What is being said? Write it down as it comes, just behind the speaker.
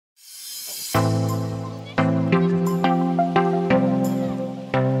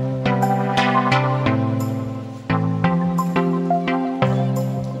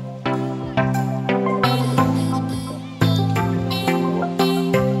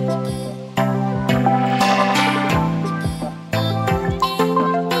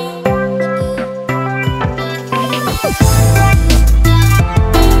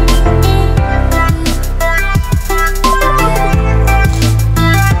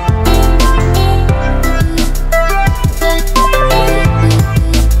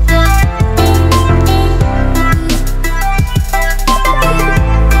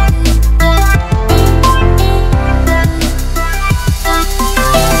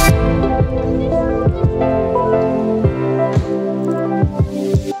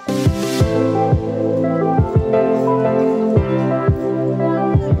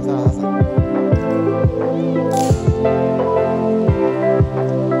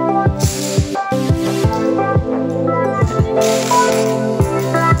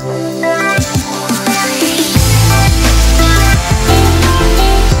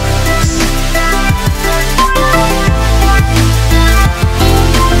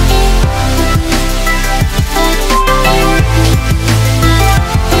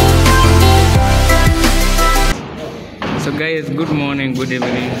good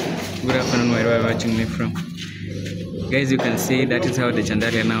evening, good afternoon, wherever you're watching me from. Guys, you can see that is how the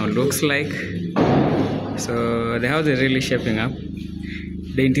Chandaria now looks like. So the house is really shaping up.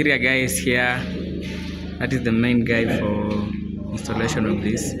 The interior guy is here. That is the main guy for installation of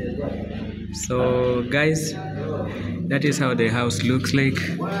this. So guys, that is how the house looks like.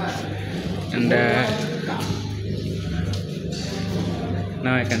 And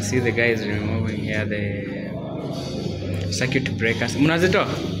now I can see the guys removing here the circuit breakers. Munazito?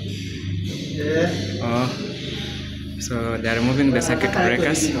 Yeah. Oh. So they are removing the circuit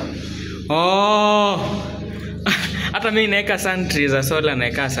breakers. Oh! Hata mimi naeka santry za solar,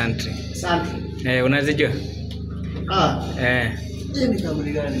 naeka santry. Santry? Unazijua? Hii ni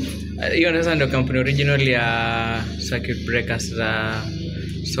kampuni gani? Hiyo ndio ndio kampuni original ya circuit breakers za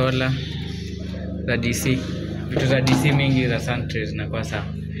solar, za DC. Vitu za DC mingi za santries na kwa sawa.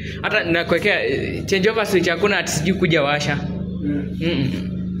 Hata nakuwekea changeover switch hakuna ati sijui kuja washa.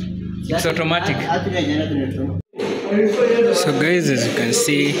 It's automatic. So guys, as you can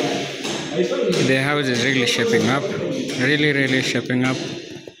see, the house is really shaping up. Really shaping up.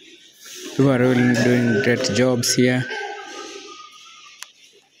 People are really doing great jobs here.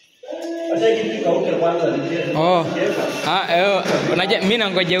 Oh, unajua mimi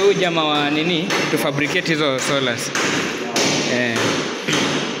nangoja huyu jamaa wa nini to fabricate hizo solars.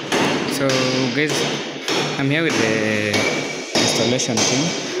 So guys, I'm here with the installation team.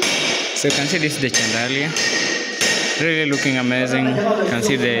 So you can see this is the Chandaria. Really looking amazing. You can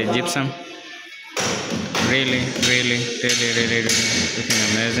see the gypsum. Really looking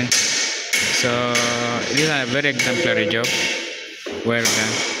amazing. So these are a very exemplary job. Well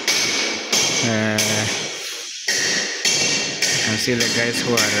done. You can see the guys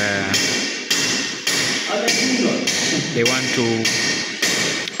who are they want to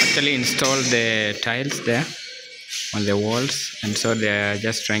actually install the tiles there on the walls, and so they are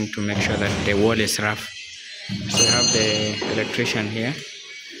just trying to make sure that the wall is rough. So we have the electrician here,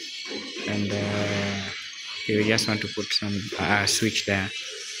 and he just want to put some switch there.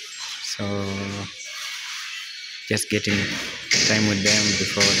 So just getting time with them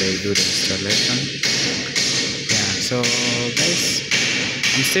before they do the installation. Yeah, so guys,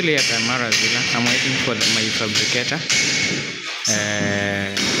 I'm still here at Mara's villa. I'm waiting for my fabricator.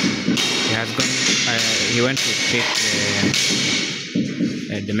 He has gone. He went to take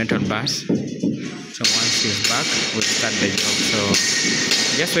the metal bars. So once he's back, we'll start the job. So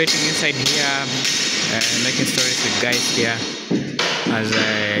just waiting inside here, making stories with guys here as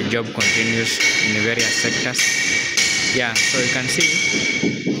the job continues in the various sectors. Yeah, so you can see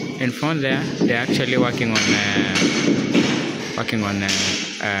in front there, they're actually working on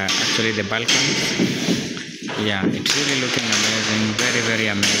actually the balconies. Yeah, it's really looking amazing, very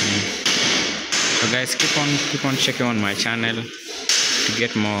amazing. So guys, keep on checking on my channel to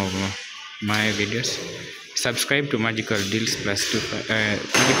get more of my videos. Subscribe to Magical Deals Magical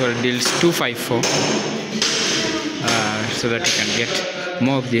Deals 254 so that you can get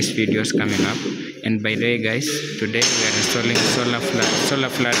more of these videos coming up. And by the way guys, today we are installing solar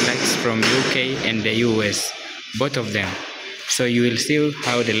floodlights from UK and the US, both of them. So you will see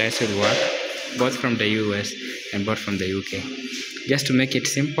how the lights will work, both from the US and both from the UK. Just to make it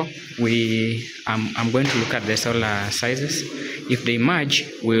simple, I'm going to look at the solar sizes. If they match,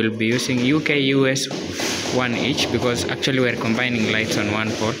 we will be using UK, US one each, because actually we're combining lights on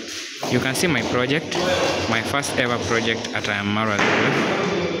one pole. You can see my project, my first ever project at Mara's villa,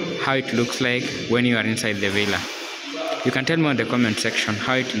 how it looks like when you are inside the villa. You can tell me in the comment section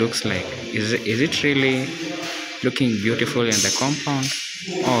how it looks like. Is it really looking beautiful in the compound,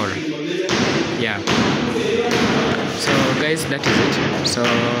 or yeah? So guys, that is it. So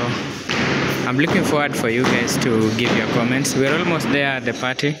I'm looking forward for you guys to give your comments. We're almost there at the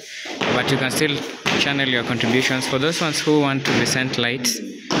party, but you can still channel your contributions. For those ones who want to be sent lights,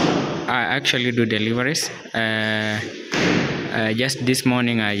 I actually do deliveries. Just this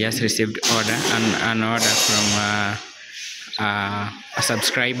morning I just received an order from a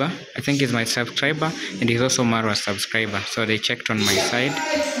subscriber. I think he's my subscriber, and he's also Marwa's subscriber. So they checked on my side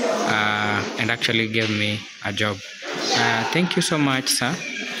and actually gave me a job. Thank you so much, sir,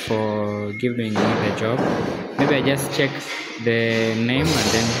 for giving me the job. Maybe I just check the name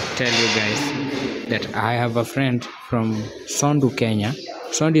and then tell you guys that I have a friend from Sondu, Kenya.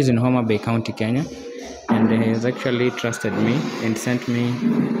 Sondu is in Homa Bay County, Kenya, and he has actually trusted me and sent me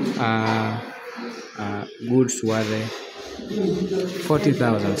goods worth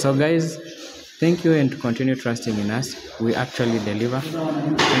 40,000. So guys, thank you, and to continue trusting in us. We actually deliver.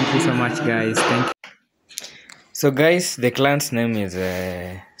 Thank you so much, guys. Thank you. So guys, the client's name is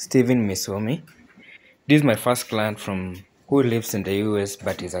Kenyan-American. This is my first client from who lives in the US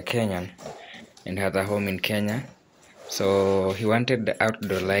but is a Kenyan and has a home in Kenya. So he wanted the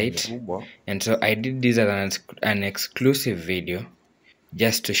outdoor light, and so I did this as an exclusive video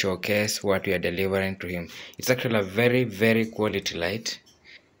just to showcase what we are delivering to him. It's actually a very quality light,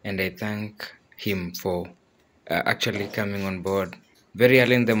 and I thank him for actually coming on board very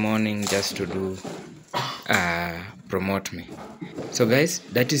early in the morning just to do promote me. So guys,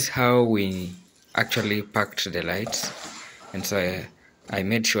 that is how we actually packed the lights, and so I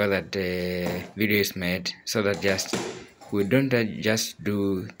made sure that the video is made so that we don't just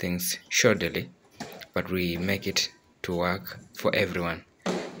do things shoddily, but we make it to work for everyone.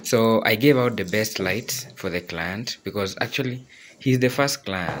 So I gave out the best lights for the client because actually he's the first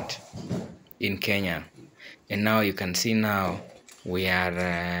client in Kenya, and now you can see now we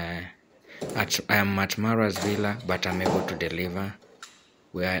are I am at Mara's villa, but I'm able to deliver.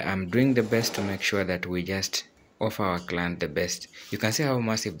 I'm doing the best to make sure that we just offer our client the best. You can see how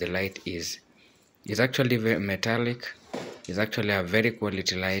massive the light is. It's actually very metallic. It's actually a very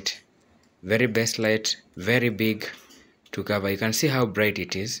quality light, very best light, very big to cover. You can see how bright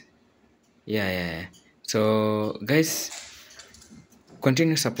it is. Yeah. So guys,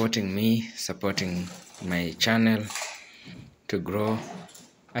 continue supporting me, supporting my channel to grow.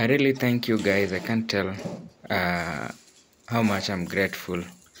 I really thank you guys. I can't tell how much I'm grateful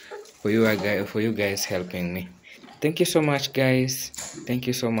for you guys helping me. Thank you so much, guys. Thank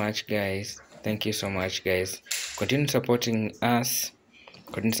you so much, guys. Thank you so much, guys. Continue supporting us.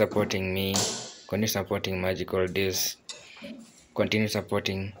 Continue supporting me. Continue supporting Magical Days. Continue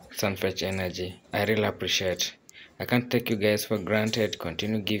supporting Sunfetch Energy. I really appreciate. I can't take you guys for granted.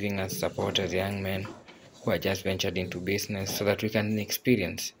 Continue giving us support as young men who are just ventured into business so that we can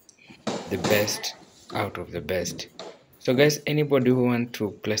experience the best out of the best. So guys, anybody who want to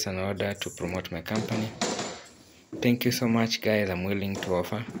place an order to promote my company, thank you so much guys. I'm willing to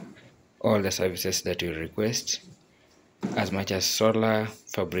offer all the services that you request as much as solar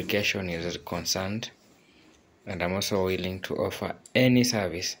fabrication is concerned, and I'm also willing to offer any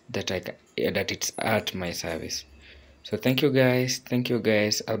service that it's at my service. So thank you guys.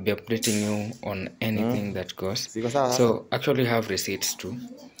 I'll be updating you on anything that goes. So actually have receipts too.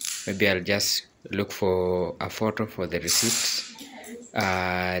 Maybe I'll just look for a photo for the receipts,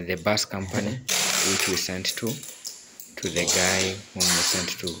 the bus company which we sent to the guy whom we sent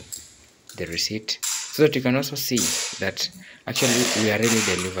to the receipt, so that you can also see that actually we are really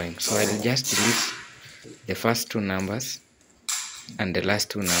delivering. So I'll just delete the first two numbers and the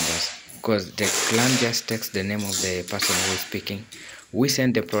last two numbers, because the client just takes the name of the person who is picking. We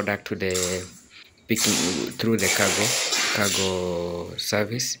send the product to the picking through the cargo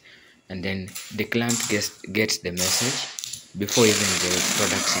service, and then the client gets the message before even the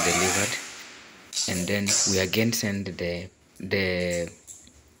product is delivered, and then we again send the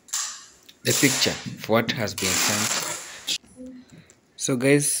picture for what has been sent. So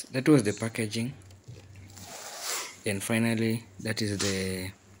guys, that was the packaging, and finally that is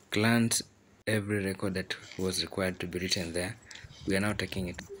the client every record that was required to be written there. We are now taking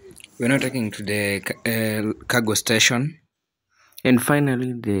it to the cargo station, and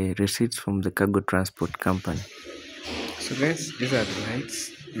finally the receipts from the cargo transport company. So guys, these are the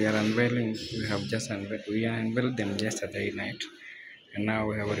lights we are unveiling. We unveiled them yesterday night, and now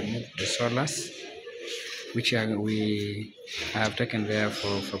we have removed the solars, which we have taken there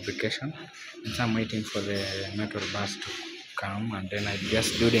for fabrication, and so I'm waiting for the metal bus to come, and then I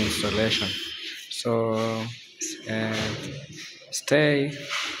just do the installation. So stay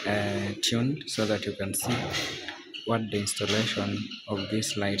tuned so that you can see what the installation of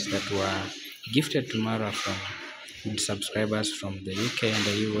these lights that were gifted tomorrow from subscribers from the UK and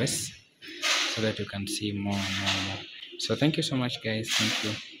the US, so that you can see more. So thank you so much guys. Thank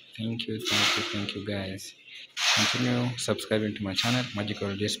you guys. Continue subscribing to my channel,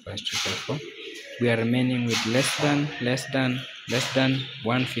 Magical Days by 254. We are remaining with less than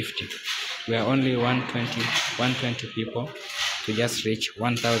 150. We are only 120 people to just reach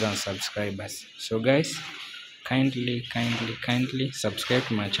 1,000 subscribers. So guys, kindly subscribe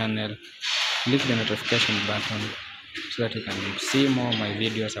to my channel, click the notification button so that you can see more of my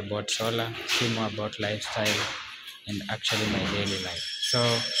videos about solar, see more about lifestyle, and actually my daily life. So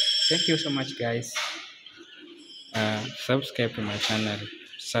thank you so much guys. Subscribe to my channel,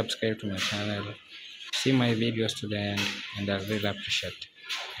 see my videos to the end, and I really appreciate.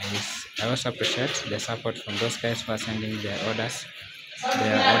 I also appreciate the support from those guys who are sending their orders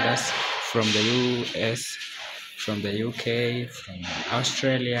from the US, from the UK, from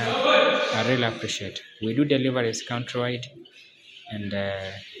Australia. I really appreciate. We do deliveries countrywide, and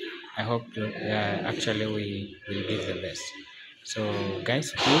I I hope actually we will give the best. So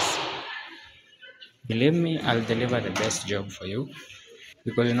guys, please believe me, I'll deliver the best job for you,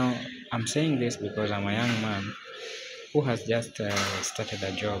 because I'm saying this because I'm a young man who has just started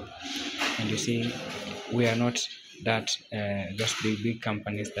a job. And you see, we are not that those big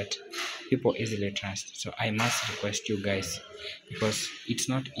companies that people easily trust. So I must request you guys, because it's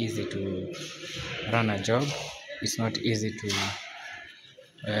not easy to run a job, it's not easy to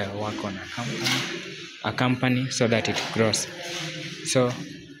work on a company so that it grows. So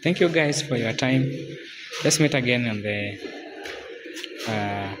thank you guys for your time. Let's meet again on the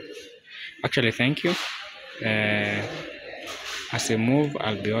actually, thank you. As we move,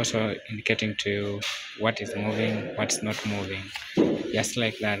 I'll be also indicating to you what is moving, what's not moving, just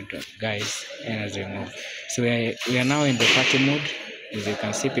like that, guys. And as we move, so we are now in the party mood. As you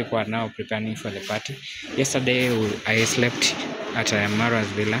can see, people are now preparing for the party. Yesterday I slept at Mara's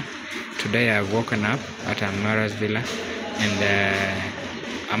villa. Today I've woken up at Mara's villa, and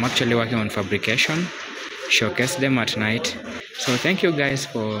I'm actually working on fabrication, showcase them at night. So thank you guys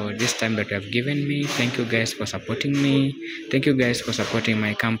for this time that you have given me. Thank you guys for supporting me. Thank you guys for supporting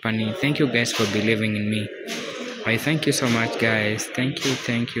my company. Thank you guys for believing in me. I thank you so much, guys. Thank you,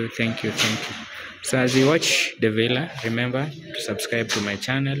 thank you, thank you, thank you. So as you watch the villa, remember to subscribe to my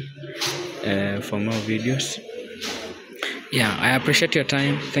channel for more videos. Yeah, I appreciate your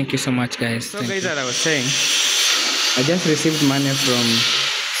time. Thank you so much, guys. So guys, as I was saying, I just received money from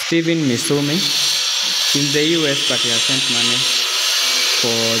MR.misumi in the US, but he has sent money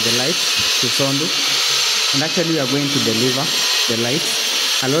for the lights to Sondu, and actually we are going to deliver the lights.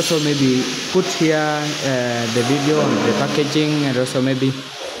 I'll also maybe put here the video on the packaging, and also maybe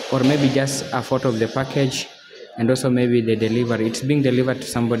just a photo of the package, and also maybe the delivery. It's being delivered to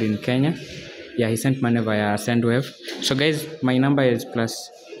somebody in Kenya. Yeah, he sent money via Sendwave. So guys, my number is plus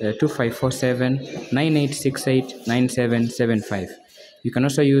 2547 9868 9775. You can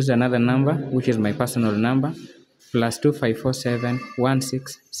also use another number, which is my personal number, plus 2547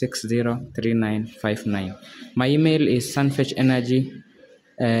 16603959. My email is sunfetchenergy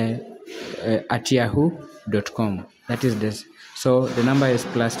at yahoo.com. That is this. So the number is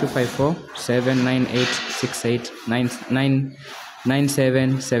plus 254 79868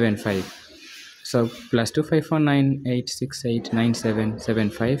 9775. So plus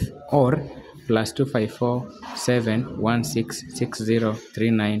 25498689775, or plus 254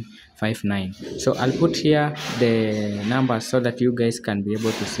 So I'll put here the numbers so that you guys can be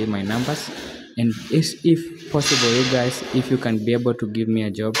able to see my numbers. And if possible, you guys, if you can be able to give me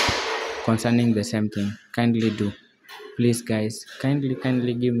a job concerning the same thing, kindly do. Please guys,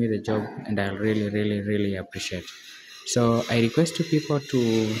 kindly give me the job, and I'll really appreciate. So I request you people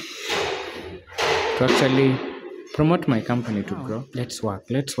to actually promote my company to grow. Let's work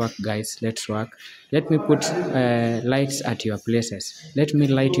guys, let's work. Let me put lights at your places. Let me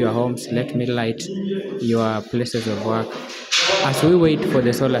light your homes, let me light your places of work as we wait for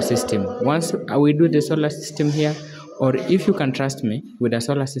the solar system. Once we do the solar system here, or if you can trust me with a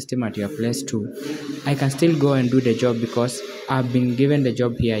solar system at your place too, I can still go and do the job, because I've been given the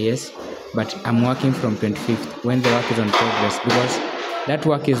job here, yes, but I'm working from 25th when the work is on progress, because that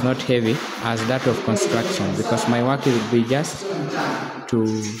work is not heavy as that of construction, because my work will be just to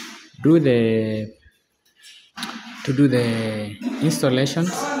do the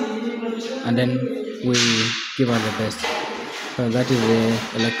installations, and then we give her the best. So that is the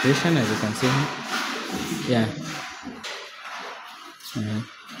electrician, as you can see. Yeah.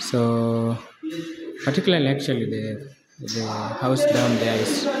 So particularly, actually, the house down there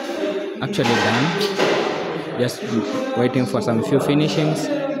is actually done, just waiting for some few finishings,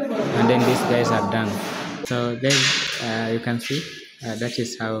 and then these guys are done. So guys, you can see that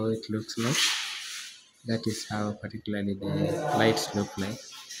is how it looks like. That is how particularly the lights look like.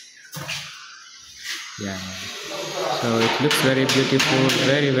 Yeah. So it looks very beautiful,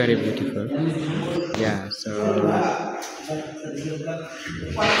 very beautiful. Yeah. So you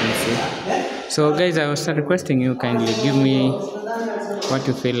can see. So guys, I was requesting you kindly give me what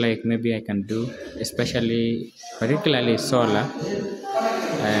you feel like maybe I can do, especially particularly solar.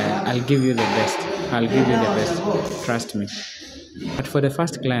 I'll give you the best. I'll give you the best. Trust me. But for the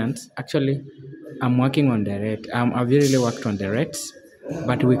first clients, actually, I'm working on the rate. I've really worked on the rates,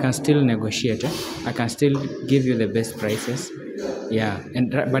 but we can still negotiate. I can still give you the best prices. Yeah,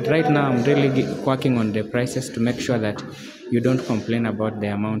 but right now I'm really working on the prices to make sure that you don't complain about the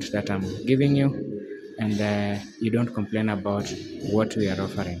amount that I'm giving you, and you don't complain about what we are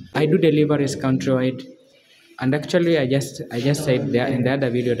offering. I do deliveries countrywide. And actually, I just said there in the other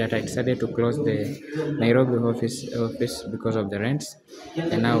video that I decided to close the Nairobi office because of the rents,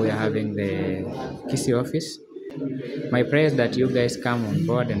 and now we are having the Kisii office. My prayer is that you guys come on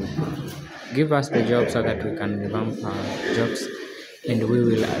board and give us the job so that we can revamp our jobs, and we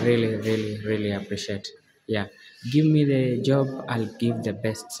will really appreciate. Yeah, give me the job, I'll give the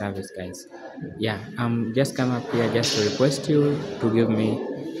best service, guys. Yeah, just come up here just to request you to give me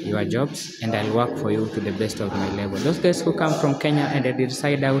your jobs, and I'll work for you to the best of my level. Those guys who come from Kenya and they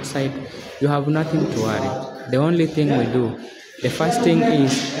reside outside, you have nothing to worry. The only thing we do, the first thing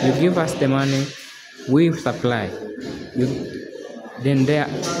is you give us the money, we supply. Then there,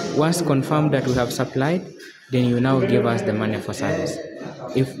 once confirmed that we have supplied, then you now give us the money for service.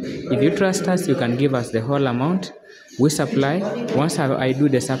 If you trust us, you can give us the whole amount. We supply. Once I do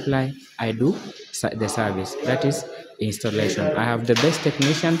the supply, I do the service. That is installation. I have the best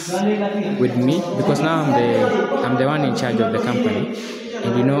technicians with me because now I'm the one in charge of the company,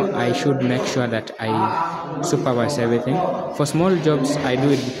 and you know I should make sure that I supervise everything. For small jobs, I do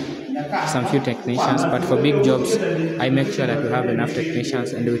it some few technicians, but for big jobs I make sure that we have enough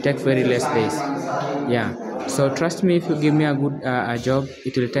technicians and we take very less days. Yeah, so trust me, if you give me a good a job,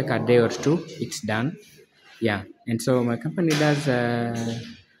 it will take a day or two, it's done. Yeah, and so my company does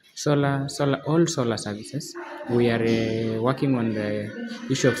all solar services. We are working on the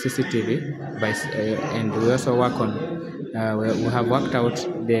issue of CCTV and we also work on we have worked out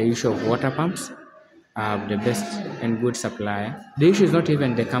the issue of water pumps, the best and good supplier. The issue is not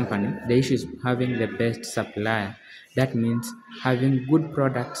even the company, the issue is having the best supplier. That means having good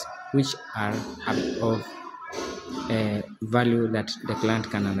products which are of value that the client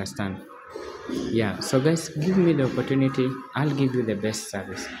can understand. Yeah, so guys, give me the opportunity, I'll give you the best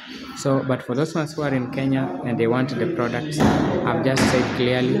service. So but for those ones who are in Kenya and they want the products, I've just said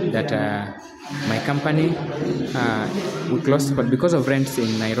clearly that my company we closed because of rents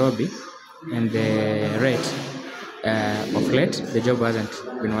in Nairobi and the rate of late. The job hasn't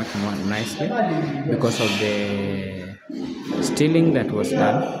been working on nicely because of the stealing that was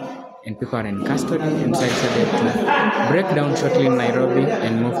done, and people are in custody, and so I decided to break down shortly in Nairobi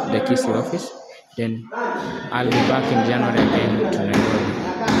and move to the Kisii office. Then I'll be back in January again to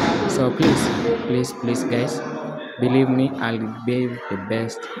Nairobi. So please guys, believe me, I'll give the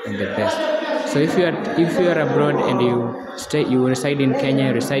best and the best. So if you are abroad and you reside in Kenya,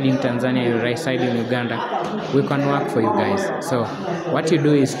 you reside in Tanzania, you reside in Uganda, we can work for you guys. So what you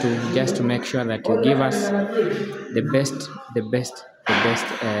do is to make sure that you give us the best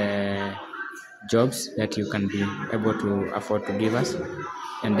jobs that you can be able to afford to give us,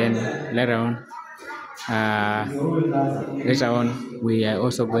 and then later on we are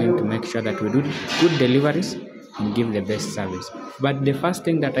also going to make sure that we do good deliveries and give the best service. But the first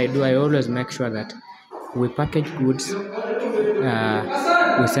thing that I do, I always make sure that we package goods,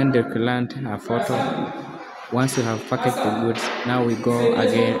 we send the client a photo. Once you have packaged the goods, now we go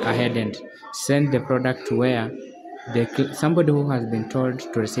ahead and send the product to where somebody who has been told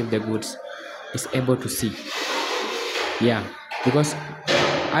to receive the goods is able to see. Yeah, because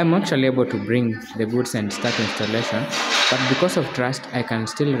I'm actually able to bring the goods and start installation, but because of trust, I can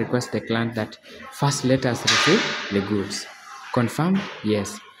still request the client that first let us receive the goods. Confirm?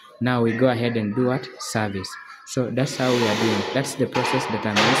 Yes. Now we go ahead and do what? Service. So that's how we are doing. That's the process that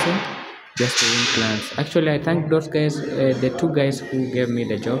I'm using just to win clients. Actually, I thank those guys, the two guys who gave me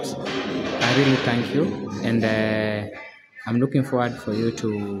the jobs. I really thank you, and I'm looking forward for you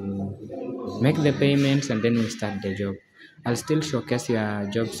to make the payments and then we start the job. I'll still showcase your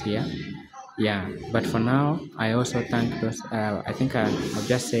jobs here. Yeah, but for now, I also thank those. I think I've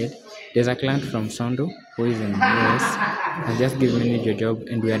just said there's a client from Sondo who is in US. Has just given me the job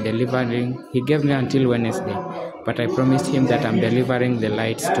and we are delivering. He gave me until Wednesday, but I promised him that I'm delivering the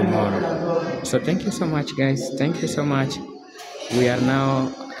lights tomorrow. So thank you so much, guys. Thank you so much. We are now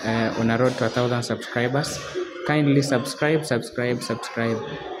on a road to 1,000 subscribers. Kindly subscribe.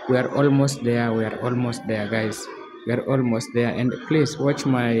 We are almost there, guys. We are almost there, and please watch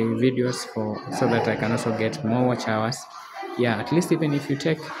my videos so that I can also get more watch hours. Yeah, at least even if you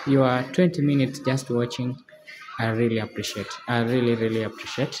take your 20 minutes just watching, I really appreciate. I really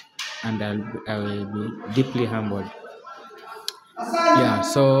appreciate, and I will be deeply humbled. Yeah,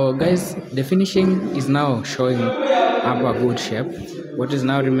 so guys, the finishing is now showing up a good shape. What is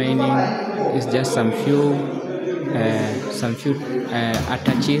now remaining is just some few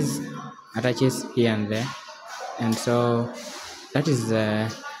attaches here and there, and so that is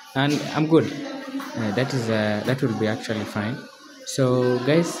and I'm good. That will be actually fine. So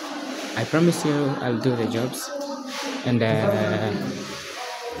guys, I promise you I'll do the jobs, and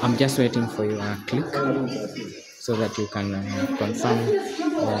I'm just waiting for you to click so that you can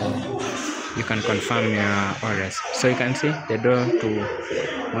confirm your orders. So you can see the door to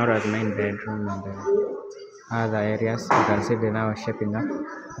Nora's main bedroom and other areas. You can see they're now shaping up.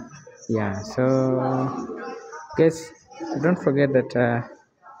 Yeah, so guys, don't forget that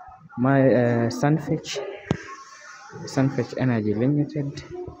my Sunfetch Energy Limited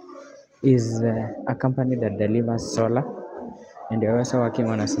is a company that delivers solar, and we're also working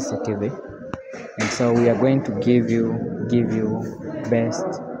on a CCTV. And so we are going to give you best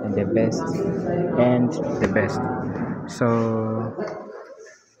and the best and the best. So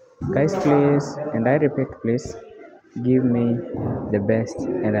guys, please, and I repeat, please give me the best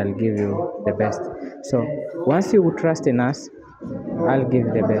and I'll give you the best. So once you trust in us, I'll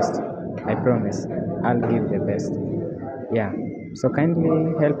give the best. I promise I'll give the best. Yeah, so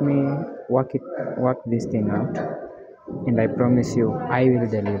kindly help me work this thing out, and I promise you I will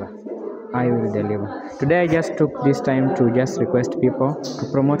deliver. Today I just took this time to just request people to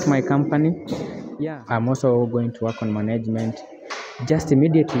promote my company. Yeah, I'm also going to work on management just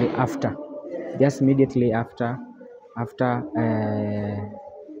immediately after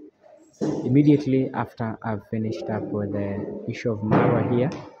I've finished up with the issue of Marwa here.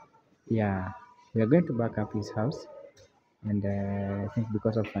 Yeah, we are going to back up his house, and I think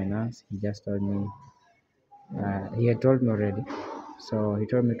because of finance, he just told me, he had told me already. So he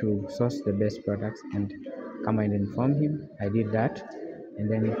told me to source the best products and come and inform him. I did that, and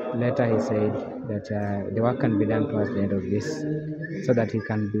then later he said that the work can be done towards the end of this, so that he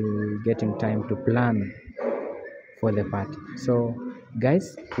can be getting time to plan for the party. So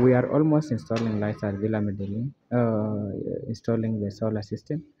guys, we are almost installing lights at Villa Medellin, installing the solar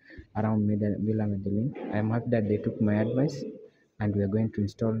system around Villa Medellin. I'm happy that they took my advice, and we are going to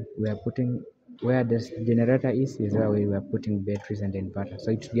install. We are putting where the generator is where we were putting batteries and inverter.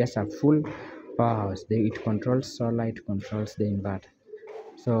 So it's just a full powerhouse. It controls solar, it controls the inverter.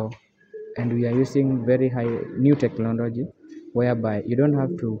 So, and we are using very high new technology, whereby you don't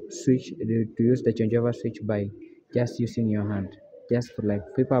have to use the changeover switch by just using your hand. Just for like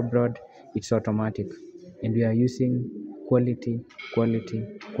paper abroad, it's automatic, and we are using quality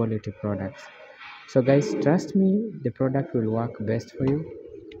products. So guys, trust me, the product will work best for you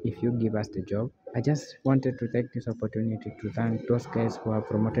if you give us the job. I just wanted to take this opportunity to thank those guys who have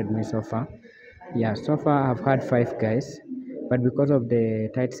promoted me so far. Yeah, so far I've had 5 guys, but because of the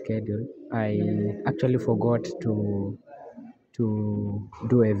tight schedule, I actually forgot to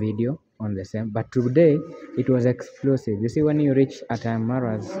do a video on the same. But today it was explosive. You see, when you reach at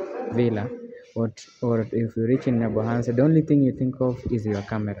Amara's villa, or if you reach in Nabohansa, the only thing you think of is your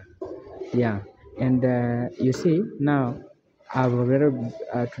camera. Yeah, and you see now,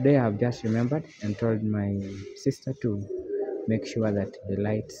 today I've just remembered and told my sister to make sure that the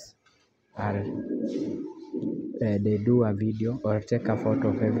lights are they do a video or take a photo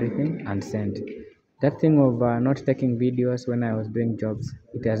of everything and send. That thing of not taking videos when I was doing jobs,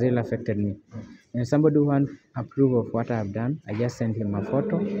 it has really affected me. And somebody who wants approve of what I have done, I just send him a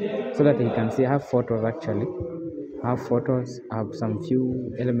photo so that he can see. I have photos actually. I have some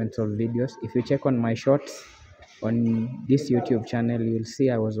few elements of videos. If you check on my shorts on this YouTube channel, you'll see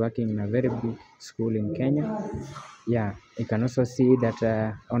I was working in a very big school in Kenya. Yeah, you can also see that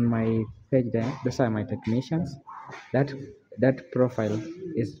on my page there, those are my technicians. That profile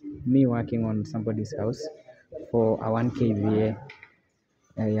is me working on somebody's house for a 1 kVA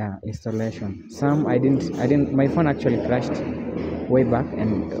installation. Some I didn't my phone actually crashed way back,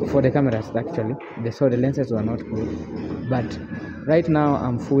 and for the cameras actually the lenses were not good, but right now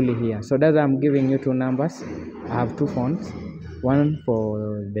I'm fully here. So that's why I'm giving you 2 numbers. I have 2 phones, one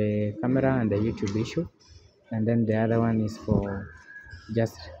for the camera and the YouTube issue, and then the other one is for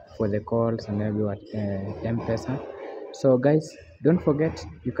just for the calls and maybe what M-Pesa. So guys, don't forget,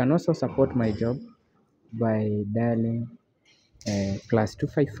 you can also support my job by dialing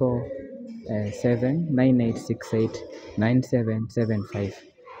 +254 79868 9775.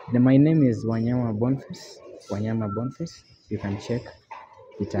 My name is Wanyama Boniface. You can check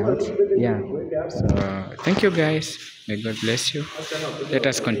it out. Yeah, so thank you guys, may God bless you. Let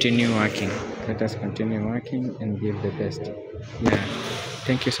us continue working and give the best. Yeah,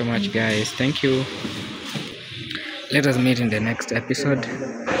 thank you so much guys. Thank you. Let us meet in the next episode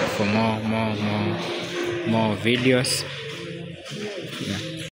for more videos. Yeah.